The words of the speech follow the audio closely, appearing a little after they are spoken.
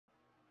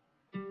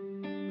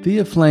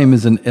Fia Flame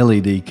is an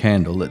LED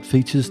candle that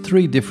features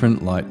 3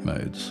 different light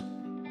modes.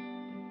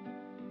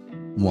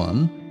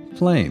 1.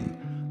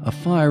 Flame, a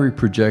fiery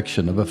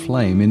projection of a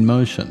flame in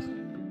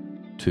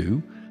motion.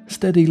 2.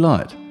 Steady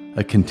light,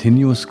 a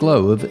continuous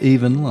glow of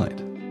even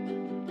light.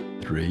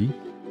 3.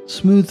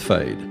 Smooth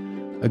fade,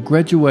 a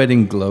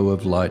graduating glow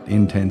of light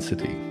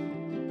intensity.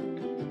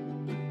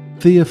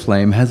 Fia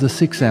Flame has a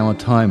 6-hour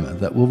timer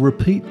that will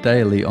repeat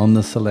daily on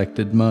the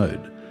selected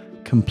mode,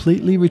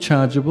 completely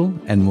rechargeable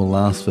and will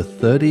last for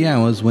 30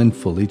 hours when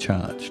fully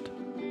charged.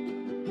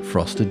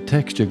 Frosted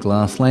texture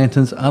glass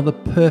lanterns are the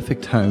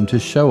perfect home to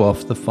show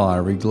off the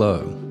fiery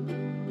glow.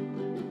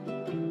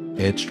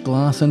 Etched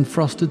glass and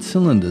frosted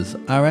cylinders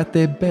are at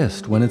their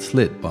best when it's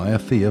lit by a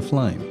Fia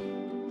Flame.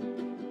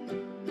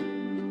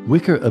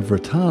 Wicker of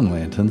rattan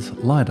lanterns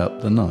light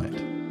up the night.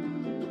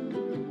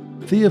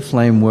 Fia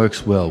Flame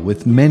works well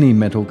with many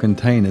metal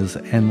containers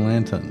and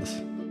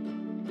lanterns.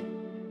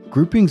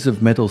 Groupings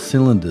of metal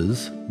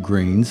cylinders,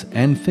 greens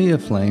and Fia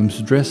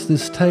Flames dress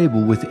this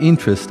table with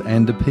interest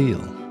and appeal.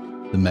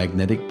 The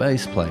magnetic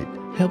base plate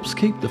helps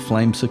keep the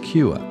flame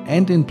secure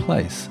and in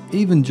place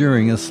even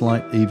during a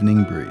slight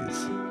evening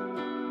breeze.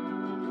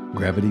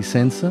 Gravity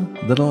sensor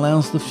that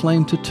allows the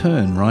flame to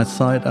turn right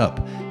side up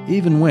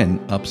even when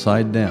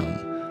upside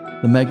down.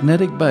 The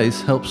magnetic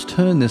base helps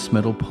turn this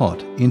metal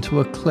pot into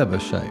a clever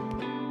shape.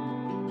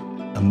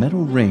 A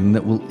metal ring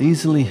that will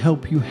easily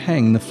help you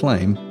hang the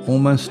flame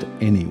almost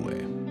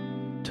anywhere,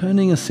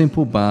 turning a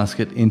simple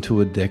basket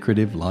into a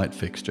decorative light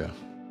fixture.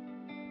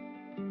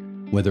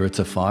 Whether it's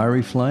a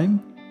fiery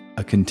flame,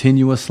 a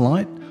continuous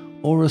light,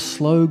 or a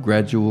slow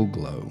gradual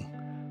glow,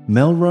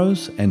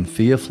 Melrose and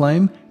Fia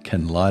Flame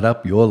can light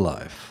up your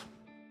life.